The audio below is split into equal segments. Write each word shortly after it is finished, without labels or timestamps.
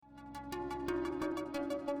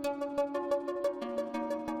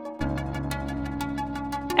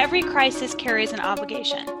Every crisis carries an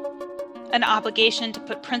obligation to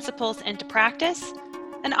put principles into practice,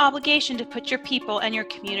 an obligation to put your people and your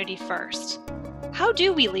community first. How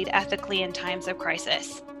do we lead ethically in times of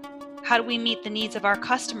crisis? How do we meet the needs of our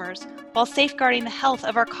customers while safeguarding the health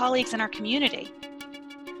of our colleagues and our community?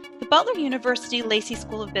 The Butler University Lacey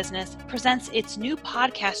School of Business presents its new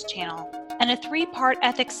podcast channel and a 3-part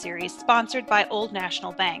ethics series sponsored by Old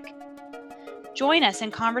National Bank. Join us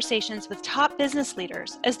in conversations with top business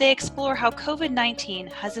leaders as they explore how COVID-19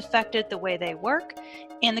 has affected the way they work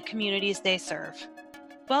and the communities they serve.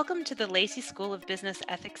 Welcome to the Lacey School of Business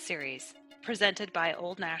Ethics series, presented by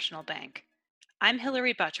Old National Bank. I'm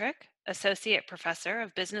Hillary Buttrick, Associate Professor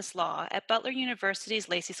of Business Law at Butler University's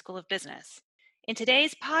Lacey School of Business. In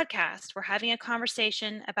today's podcast, we're having a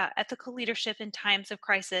conversation about ethical leadership in times of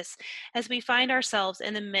crisis as we find ourselves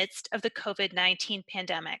in the midst of the COVID-19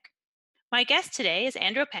 pandemic. My guest today is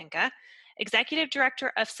Andrew Penka, Executive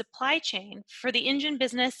Director of Supply Chain for the engine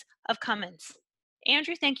business of Cummins.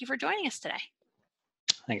 Andrew, thank you for joining us today.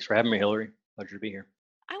 Thanks for having me, Hillary. Pleasure to be here.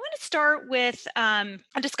 I want to start with a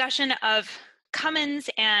discussion of Cummins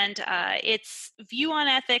and its view on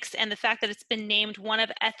ethics and the fact that it's been named one of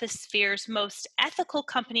Ethisphere's most ethical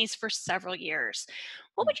companies for several years.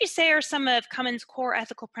 What would you say are some of Cummins' core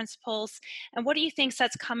ethical principles, and what do you think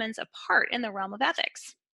sets Cummins apart in the realm of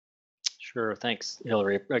ethics? Sure. Thanks,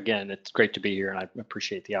 Hillary. Again, it's great to be here, and I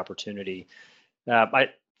appreciate the opportunity.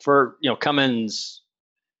 Cummins,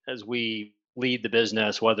 as we lead the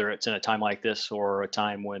business, whether it's in a time like this or a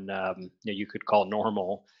time when you could call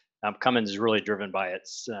normal, Cummins is really driven by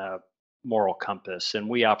its moral compass, and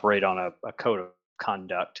we operate on a code of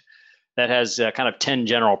conduct that has kind of 10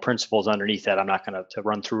 general principles underneath that. I'm not going to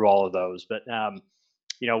run through all of those, but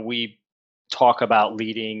we talk about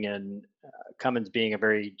leading, and Cummins being a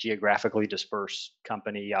very geographically dispersed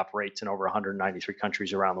company, operates in over 193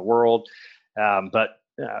 countries around the world.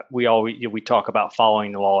 We talk about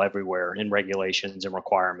following the law everywhere in regulations and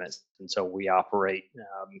requirements, and so we operate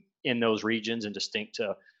in those regions and distinct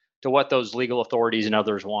to what those legal authorities and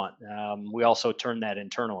others want. We also turn that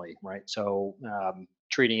internally, right? So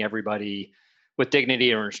treating everybody with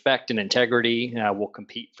dignity and respect and integrity. We'll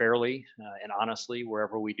compete fairly and honestly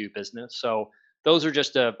wherever we do business. So those are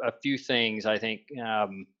just a few things I think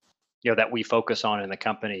that we focus on in the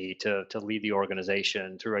company to lead the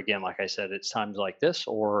organization through. Again, like I said, it's times like this,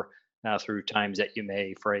 or through times that you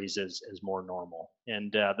may phrase as more normal.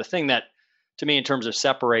 And the thing that, to me, in terms of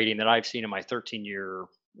separating, that I've seen in my 13-year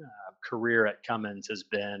career at Cummins has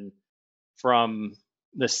been from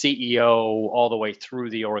the CEO all the way through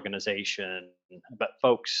the organization, but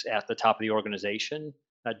folks at the top of the organization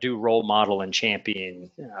do role model and champion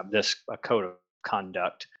this code of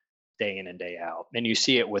conduct day in and day out. And you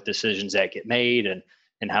see it with decisions that get made and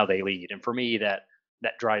how they lead. And for me, that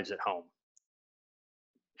drives it home.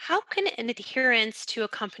 How can an adherence to a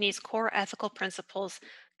company's core ethical principles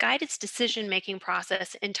guide its decision-making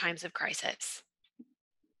process in times of crisis?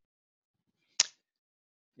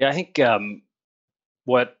 Yeah, I think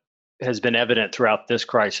what has been evident throughout this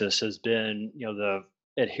crisis has been, the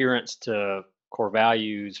adherence to core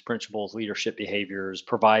values, principles, leadership behaviors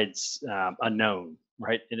provides a known,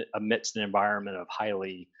 right, amidst an environment of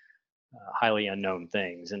highly unknown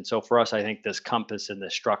things. And so for us, I think this compass and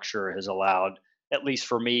this structure has allowed, at least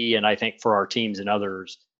for me, and I think for our teams and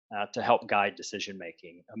others, to help guide decision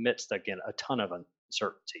making amidst, again, a ton of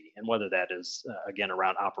uncertainty. And whether that is again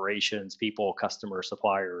around operations, people, customers,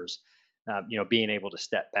 suppliers, being able to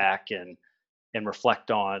step back and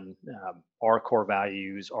reflect on our core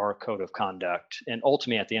values, our code of conduct, and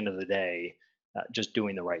ultimately, at the end of the day, just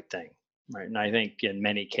doing the right thing, right? And I think in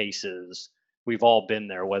many cases, we've all been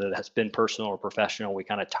there, whether that's been personal or professional. We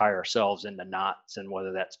kind of tie ourselves into knots, and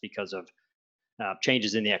whether that's because of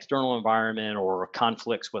changes in the external environment or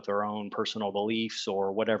conflicts with our own personal beliefs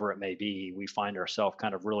or whatever it may be, we find ourselves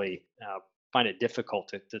kind of really find it difficult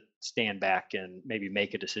to stand back and maybe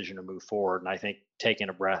make a decision to move forward. And I think taking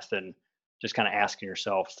a breath and just kind of asking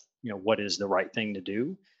yourself, what is the right thing to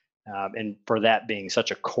do? And for that being such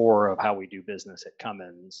a core of how we do business at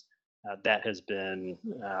Cummins, that has been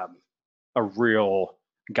a real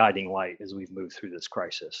guiding light as we've moved through this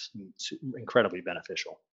crisis. It's incredibly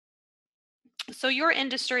beneficial. So your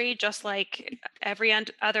industry, just like every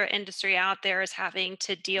other industry out there, is having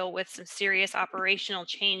to deal with some serious operational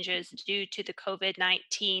changes due to the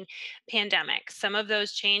COVID-19 pandemic. Some of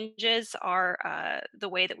those changes are the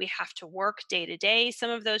way that we have to work day to day.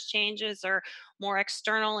 Some of those changes are more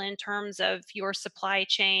external in terms of your supply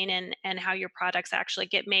chain and how your products actually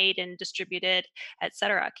get made and distributed, et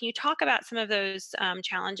cetera. Can you talk about some of those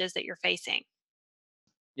challenges that you're facing?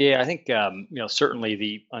 Yeah, I think certainly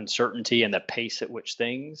the uncertainty and the pace at which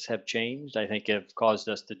things have changed, I think have caused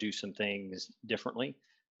us to do some things differently.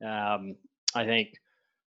 Um, I think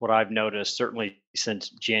what I've noticed certainly since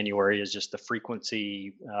January is just the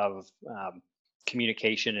frequency of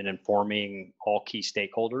communication and informing all key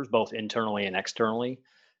stakeholders, both internally and externally.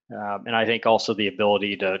 And I think also the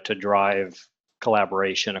ability to drive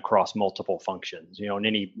collaboration across multiple functions. In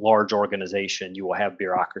any large organization, you will have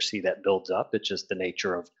bureaucracy that builds up. It's just the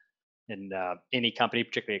nature of in any company,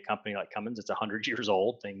 particularly a company like Cummins. It's 100 years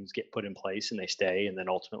old. Things get put in place and they stay, and then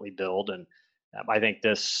ultimately build. And I think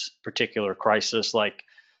this particular crisis, like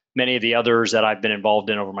many of the others that I've been involved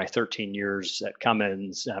in over my 13 years at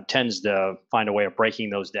Cummins, tends to find a way of breaking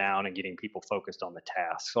those down and getting people focused on the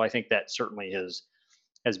task. So I think that certainly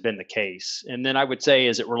has been the case. And then I would say,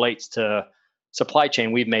 as it relates to supply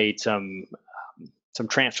chain, we've made some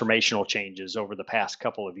transformational changes over the past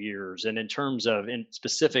couple of years. And in terms of, in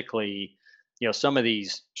specifically, some of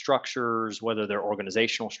these structures, whether they're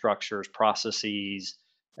organizational structures, processes,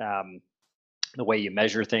 um, the way you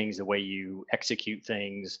measure things, the way you execute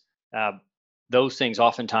things, uh, those things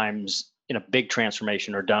oftentimes in a big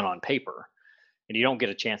transformation are done on paper, and you don't get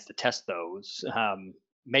a chance to test those,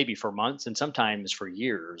 maybe for months and sometimes for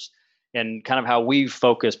years. And kind of how we've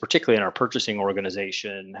focused, particularly in our purchasing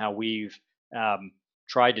organization, how we've um,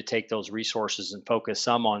 tried to take those resources and focus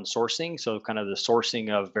some on sourcing. So, kind of the sourcing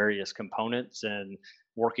of various components and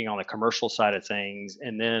working on the commercial side of things.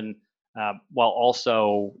 And then while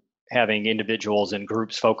also having individuals and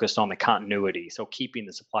groups focused on the continuity. So, keeping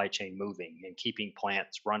the supply chain moving and keeping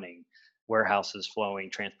plants running, warehouses flowing,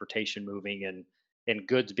 transportation moving, and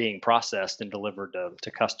goods being processed and delivered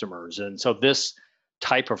to customers. And so this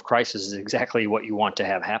type of crisis is exactly what you want to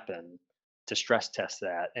have happen, to stress test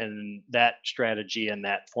that. And that strategy and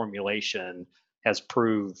that formulation has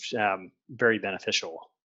proved very beneficial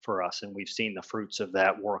for us. And we've seen the fruits of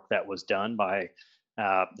that work that was done by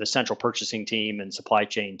the central purchasing team and supply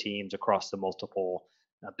chain teams across the multiple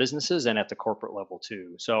businesses and at the corporate level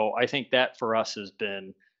too. So I think that for us has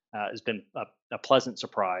been a pleasant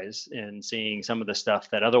surprise in seeing some of the stuff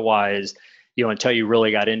that otherwise, until you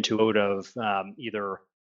really got into it of either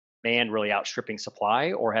demand really outstripping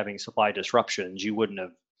supply or having supply disruptions, you wouldn't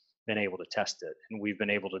have been able to test it. And we've been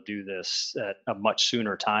able to do this at a much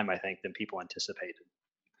sooner time, I think, than people anticipated.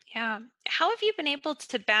 Yeah. How have you been able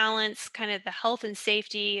to balance kind of the health and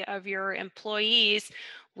safety of your employees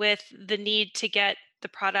with the need to get the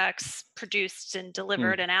products produced and Hmm.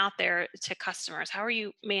 delivered and out there to customers? How are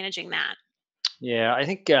you managing that? Yeah, I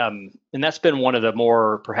think, and that's been one of the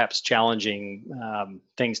more perhaps challenging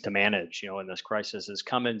things to manage, in this crisis. Is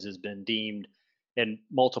Cummins has been deemed in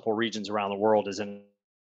multiple regions around the world as an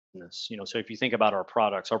business. So if you think about our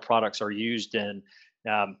products are used in,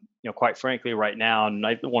 quite frankly, right now, and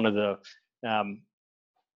one of the um,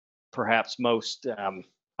 perhaps most,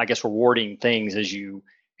 I guess, rewarding things as you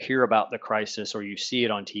hear about the crisis or you see it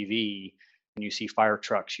on TV, and you see fire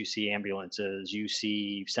trucks, you see ambulances, you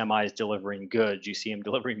see semis delivering goods, you see them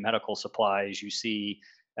delivering medical supplies, you see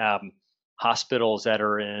um, hospitals that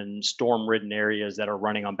are in storm ridden areas that are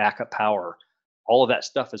running on backup power. All of that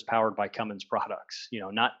stuff is powered by Cummins products.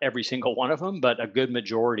 Not every single one of them, but a good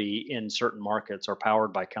majority in certain markets are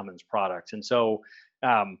powered by Cummins products. And so,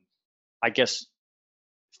 um, I guess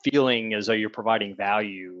feeling as though you're providing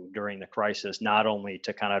value during the crisis, not only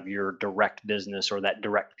to kind of your direct business or that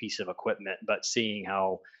direct piece of equipment, but seeing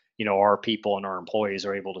how, our people and our employees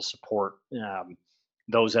are able to support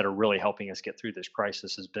those that are really helping us get through this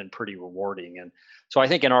crisis has been pretty rewarding. And so I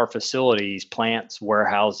think in our facilities, plants,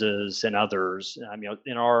 warehouses, and others,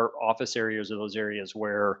 in our office areas are those areas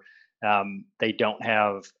where they don't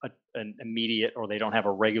have an immediate, or they don't have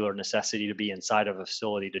a regular necessity to be inside of a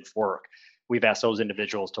facility to work. We've asked those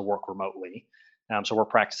individuals to work remotely. So we're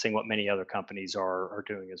practicing what many other companies are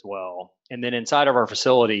doing as well. And then inside of our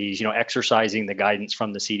facilities, exercising the guidance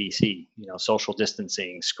from the CDC, social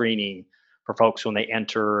distancing, screening for folks when they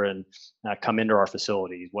enter and come into our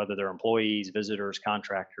facilities, whether they're employees, visitors,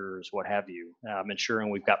 contractors, what have you. Ensuring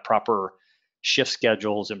we've got proper shift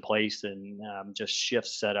schedules in place, and just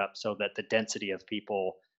shifts set up so that the density of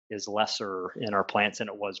people is lesser in our plants than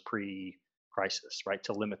it was crisis, right,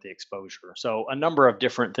 to limit the exposure. So, a number of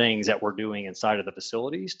different things that we're doing inside of the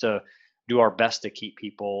facilities to do our best to keep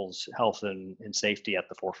people's health and safety at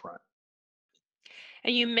the forefront.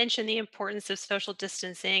 And you mentioned the importance of social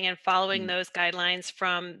distancing and following Mm. those guidelines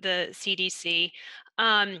from the CDC.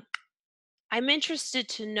 Um, I'm interested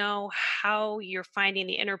to know how you're finding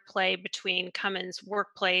the interplay between Cummins'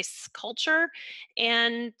 workplace culture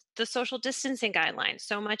and the social distancing guidelines.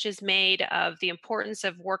 So much is made of the importance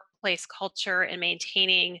of workplace culture and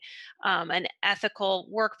maintaining an ethical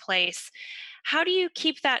workplace. How do you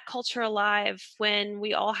keep that culture alive when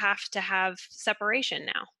we all have to have separation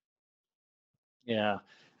now? Yeah.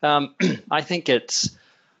 Um, I think it's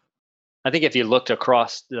I think if you looked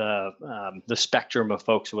across the spectrum of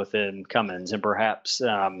folks within Cummins, and perhaps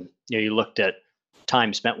you looked at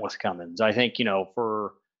time spent with Cummins, I think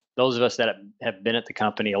for those of us that have been at the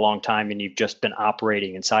company a long time and you've just been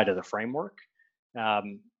operating inside of the framework,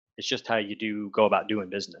 um, it's just how you do go about doing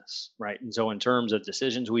business, right? And so, in terms of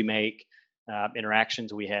decisions we make,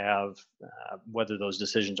 interactions we have, whether those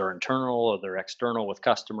decisions are internal or they're external with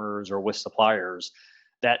customers or with suppliers,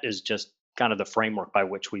 that is just kind of the framework by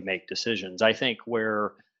which we make decisions. I think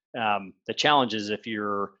where the challenge is if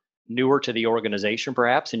you're newer to the organization,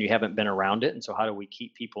 perhaps, and you haven't been around it, and so how do we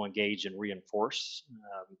keep people engaged and reinforce,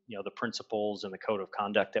 the principles and the code of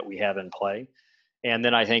conduct that we have in play? And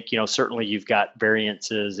then I think certainly you've got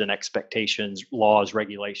variances and expectations, laws,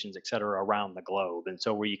 regulations, et cetera, around the globe, and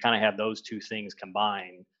so where you kind of have those two things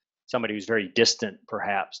combined, somebody who's very distant,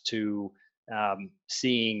 perhaps, to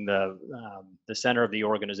seeing the center of the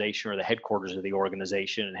organization or the headquarters of the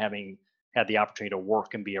organization and having had the opportunity to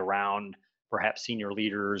work and be around perhaps senior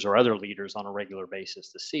leaders or other leaders on a regular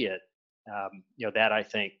basis to see it, that I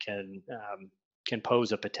think can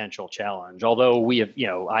pose a potential challenge. Although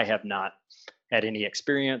I have not had any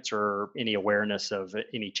experience or any awareness of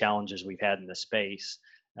any challenges we've had in the space.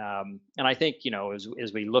 And I think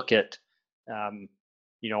as we look at um,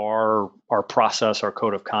 our process, our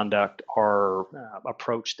code of conduct, our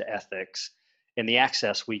approach to ethics, and the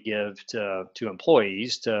access we give to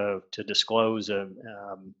employees to disclose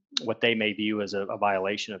what they may view as a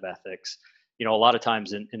violation of ethics. A lot of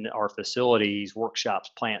times in our facilities,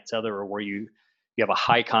 workshops, plants, other where you have a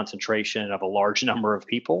high concentration of a large number of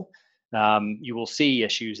people, you will see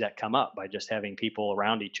issues that come up by just having people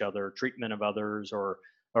around each other, treatment of others, or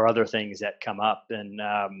other things that come up. And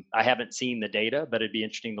I haven't seen the data, but it'd be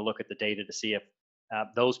interesting to look at the data to see if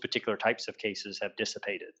those particular types of cases have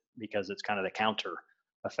dissipated because it's kind of the counter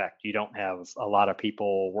effect. You don't have a lot of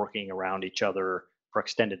people working around each other for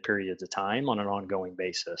extended periods of time on an ongoing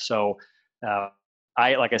basis. So, uh,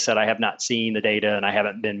 like I said, I have not seen the data, and I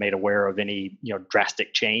haven't been made aware of any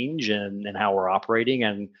drastic change in how we're operating.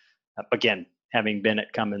 And again, having been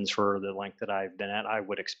at Cummins for the length that I've been at, I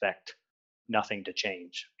would expect nothing to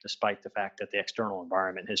change, despite the fact that the external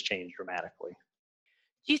environment has changed dramatically.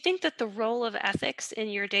 Do you think that the role of ethics in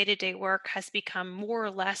your day to day work has become more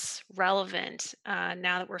or less relevant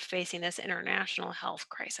now that we're facing this international health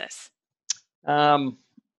crisis? Um,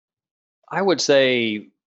 I would say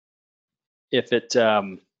if it,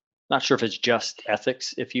 not sure if it's just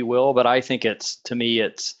ethics, if you will, but I think to me,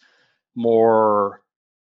 it's more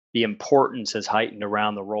the importance is heightened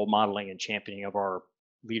around the role modeling and championing of our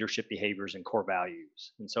leadership behaviors and core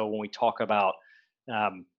values. And so when we talk about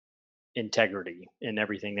um, integrity in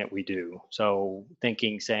everything that we do, so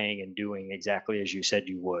thinking, saying, and doing exactly as you said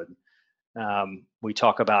you would, we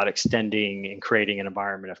talk about extending and creating an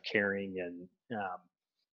environment of caring and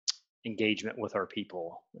engagement with our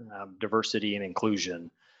people, diversity and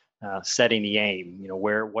inclusion, setting the aim.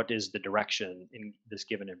 What is the direction in this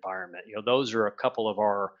given environment? Those are a couple of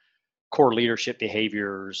our core leadership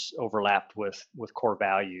behaviors overlapped with core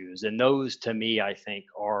values, and those to me, I think,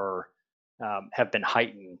 are have been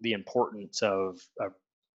heightened. The importance of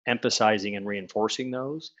emphasizing and reinforcing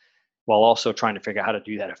those, while also trying to figure out how to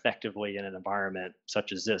do that effectively in an environment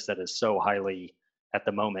such as this that is so highly, at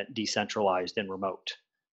the moment, decentralized and remote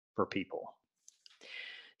for people.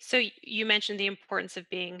 So, you mentioned the importance of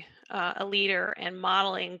being a leader and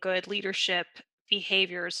modeling good leadership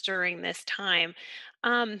behaviors during this time.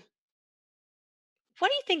 Um, what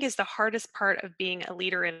do you think is the hardest part of being a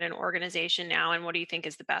leader in an organization now, and what do you think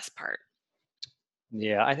is the best part?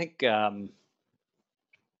 Yeah, I think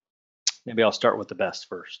maybe I'll start with the best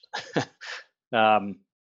first. um,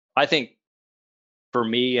 I think for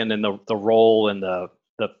me, and then the role and the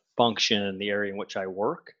function and the area in which I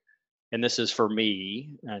work, and this is for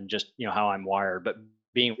me and just how I'm wired, but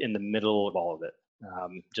being in the middle of all of it,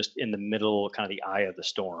 just in the middle, kind of the eye of the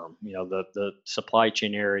storm. The supply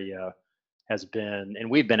chain area has been, and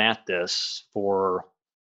we've been at this for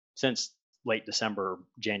since late December,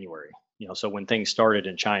 January. So when things started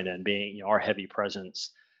in China and being our heavy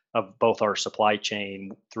presence of both our supply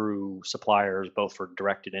chain through suppliers, both for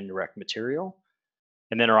direct and indirect material,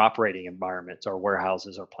 And then our operating environments, our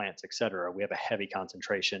warehouses, our plants, et cetera, we have a heavy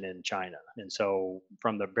concentration in China. And so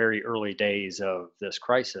from the very early days of this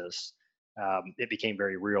crisis, it became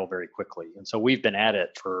very real very quickly. And so we've been at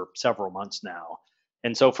it for several months now.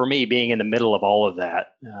 And so for me, being in the middle of all of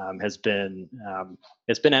that has been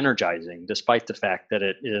it's been energizing, despite the fact that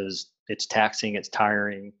it's taxing, it's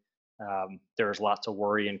tiring. There's lots of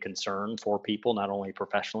worry and concern for people, not only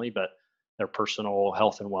professionally, but their personal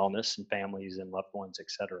health and wellness and families and loved ones, et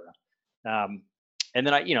cetera. Um, and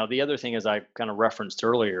then the other thing is I kind of referenced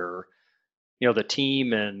earlier, the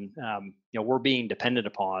team and, we're being dependent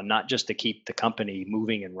upon not just to keep the company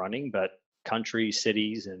moving and running, but countries,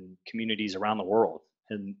 cities, and communities around the world.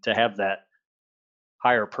 And to have that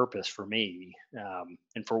higher purpose for me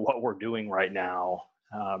and for what we're doing right now,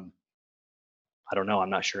 I don't know. I'm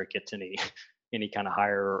not sure it gets any any kind of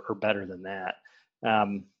higher or better than that.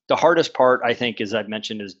 The hardest part, I think, as I've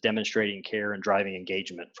mentioned, is demonstrating care and driving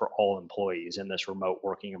engagement for all employees in this remote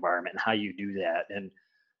working environment, and how you do that. And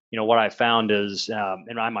what I found is,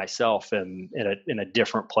 and I myself am in a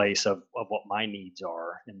different place of what my needs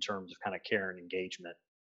are in terms of kind of care and engagement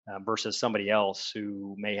versus somebody else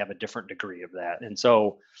who may have a different degree of that. And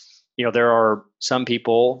so, there are some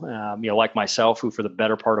people, like myself, who for the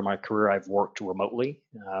better part of my career, I've worked remotely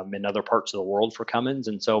in other parts of the world for Cummins.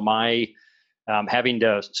 And so my having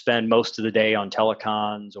to spend most of the day on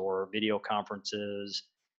telecons or video conferences,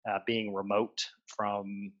 being remote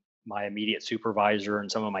from my immediate supervisor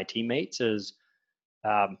and some of my teammates is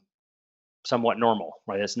um, somewhat normal,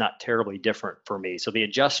 right? It's not terribly different for me. So the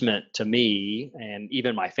adjustment to me and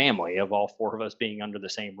even my family, of all four of us being under the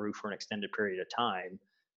same roof for an extended period of time,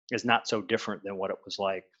 is not so different than what it was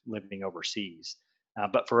like living overseas.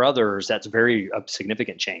 But for others, that's very a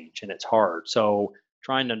significant change, and it's hard. So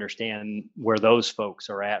trying to understand where those folks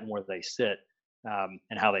are at and where they sit,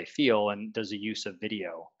 and how they feel, and does the use of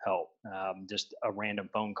video help? Just a random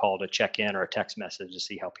phone call to check in or a text message to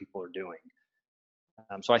see how people are doing.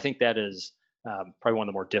 So I think that is probably one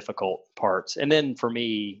of the more difficult parts. And then for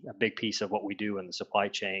me, a big piece of what we do in the supply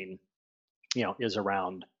chain, is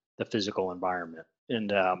around the physical environment.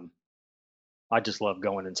 And I just love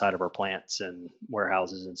going inside of our plants and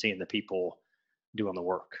warehouses and seeing the people doing the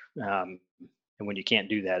work. And when you can't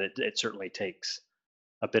do that, it certainly takes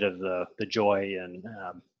a bit of the joy and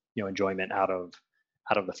enjoyment out of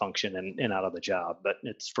the function and out of the job. But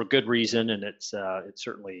it's for good reason, and it's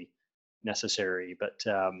certainly necessary. But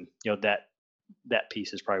that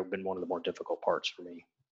piece has probably been one of the more difficult parts for me.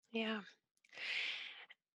 Yeah.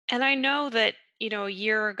 And I know that, a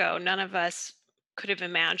year ago, none of us could have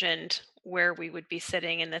imagined where we would be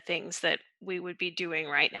sitting and the things that we would be doing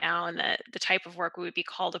right now and the type of work we would be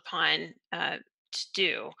called upon to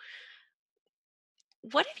do.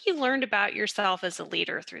 What have you learned about yourself as a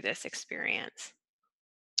leader through this experience?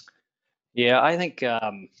 Yeah, I think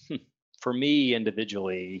for me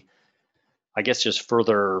individually, I guess just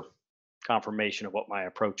further confirmation of what my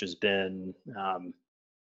approach has been.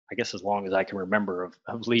 I guess as long as I can remember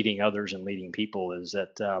of leading others and leading people is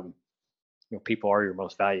that people are your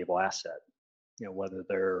most valuable asset. Whether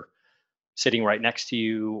they're sitting right next to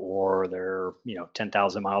you or they're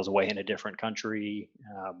 10,000 miles away in a different country,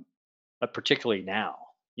 but particularly now,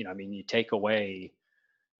 I mean, you take away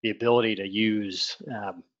the ability to use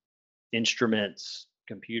instruments,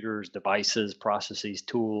 computers, devices, processes,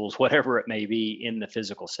 tools, whatever it may be in the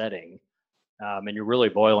physical setting, and you're really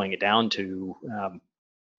boiling it down to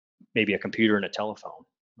maybe a computer and a telephone,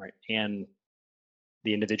 right? And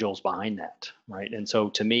the individuals behind that, right? And so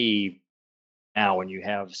to me, now when you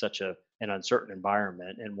have such an uncertain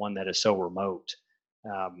environment and one that is so remote,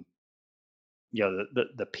 um,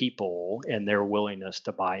 the people and their willingness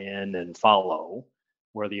to buy in and follow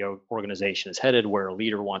where the organization is headed, where a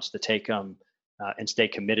leader wants to take them, and stay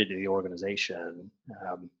committed to the organization.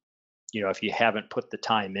 Um, if you haven't put the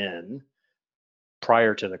time in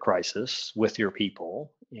prior to the crisis with your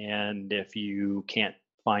people, and if you can't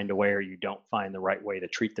find a way or you don't find the right way to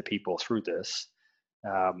treat the people through this,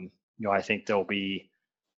 um, I think there'll be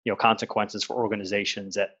consequences for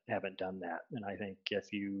organizations that haven't done that. And I think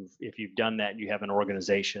if you've done that, you have an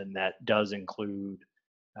organization that does include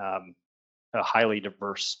um, a highly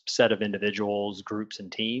diverse set of individuals, groups,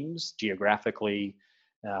 and teams geographically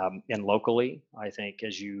and locally. I think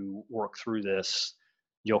as you work through this,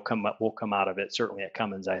 we'll come out of it, certainly at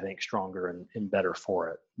Cummins, I think, stronger and better for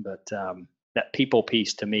it. But that people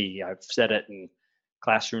piece, to me, I've said it in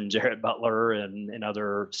classrooms there at Butler and in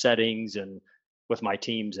other settings and with my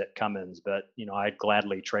teams at Cummins. But I'd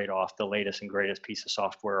gladly trade off the latest and greatest piece of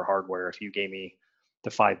software or hardware. If you gave me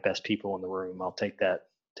the five best people in the room, I'll take that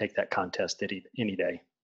contest any day.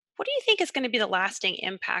 What do you think is going to be the lasting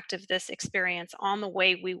impact of this experience on the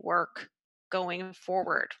way we work going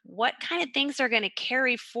forward? What kind of things are going to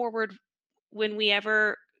carry forward when we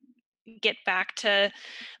ever get back to,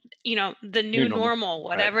 the New new normal, normal,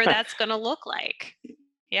 right? whatever that's going to look like?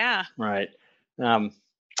 Yeah. Right. Um,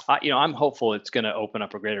 I'm hopeful it's going to open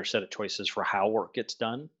up a greater set of choices for how work gets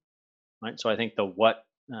done. Right. So I think the what,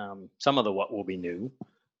 some of the what will be new.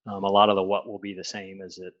 A lot of the what will be the same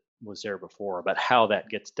as it was there before. But how that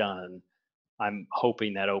gets done, I'm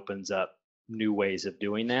hoping that opens up new ways of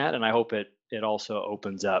doing that, and I hope it also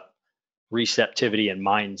opens up receptivity and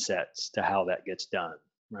mindsets to how that gets done.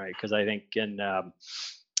 Right. Because I think in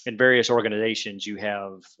various organizations you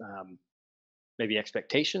have maybe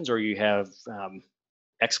expectations, or you have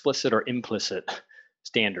explicit or implicit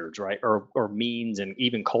standards, right? Or means, and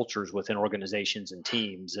even cultures within organizations and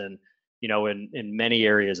teams. And in many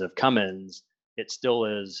areas of Cummins, it still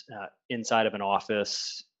is inside of an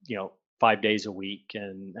office, 5 days a week,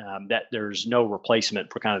 and that there's no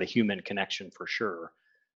replacement for kind of the human connection for sure.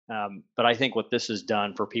 But I think what this has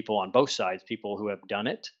done for people on both sides, people who have done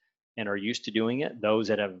it and are used to doing it, those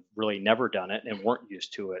that have really never done it and weren't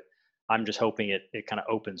used to it, I'm just hoping it kind of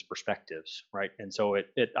opens perspectives, right? And so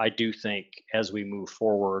I do think as we move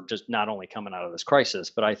forward, just not only coming out of this crisis,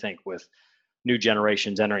 but I think with new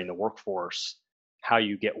generations entering the workforce, how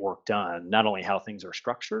you get work done, not only how things are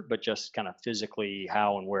structured, but just kind of physically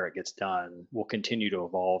how and where it gets done will continue to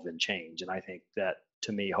evolve and change. And I think that,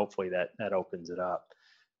 to me, hopefully that opens it up.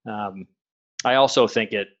 Um, I also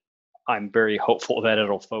think I'm very hopeful that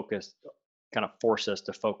it'll kind of force us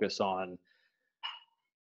to focus on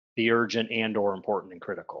the urgent and or important and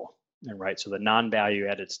critical. And right, so the non-value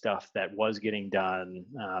added stuff that was getting done,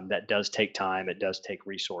 that does take time, it does take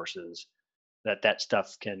resources, that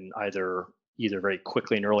stuff can either very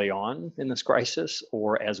quickly and early on in this crisis,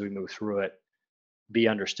 or as we move through it, be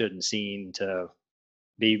understood and seen to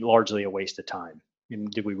be largely a waste of time.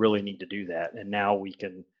 And did we really need to do that? And now we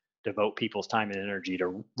can devote people's time and energy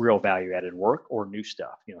to real value added work or new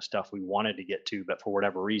stuff, stuff we wanted to get to, but for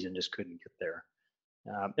whatever reason just couldn't get there.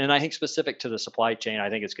 And I think specific to the supply chain, I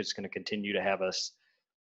think it's just going to continue to have us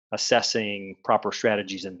assessing proper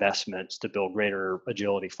strategies, investments to build greater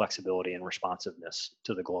agility, flexibility, and responsiveness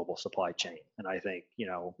to the global supply chain. And I think,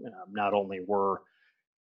 not only were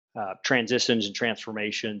transitions and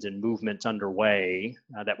transformations and movements underway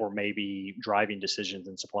that were maybe driving decisions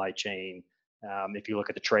in supply chain. If you look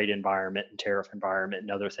at the trade environment and tariff environment and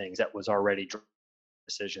other things, that was already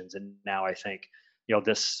decisions. And now I think,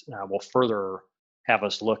 this will further have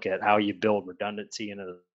us look at how you build redundancy into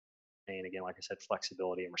the, and again, like I said,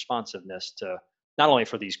 flexibility and responsiveness to not only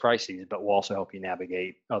for these crises, but will also help you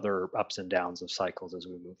navigate other ups and downs of cycles as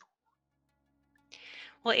we move.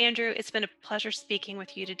 Well, Andrew, it's been a pleasure speaking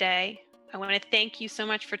with you today. I want to thank you so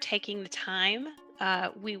much for taking the time.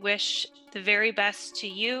 We wish the very best to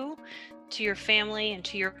you, to your family, and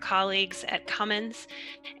to your colleagues at Cummins.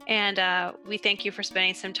 And we thank you for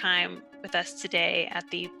spending some time with us today at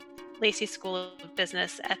the Lacey School of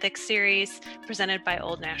Business Ethics Series presented by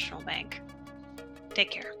Old National Bank. Take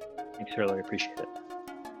care. Thanks, Shirley. Appreciate it.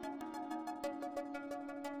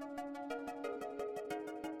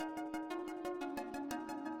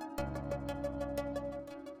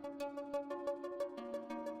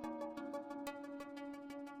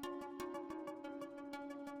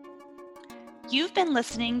 You've been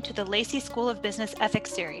listening to the Lacey School of Business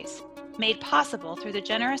Ethics Series, made possible through the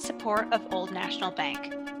generous support of Old National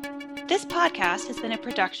Bank. This podcast has been a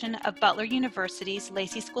production of Butler University's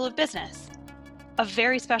Lacey School of Business. A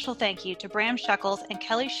very special thank you to Bram Shuckles and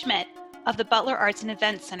Kelly Schmidt of the Butler Arts and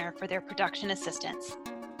Events Center for their production assistance.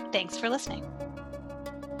 Thanks for listening.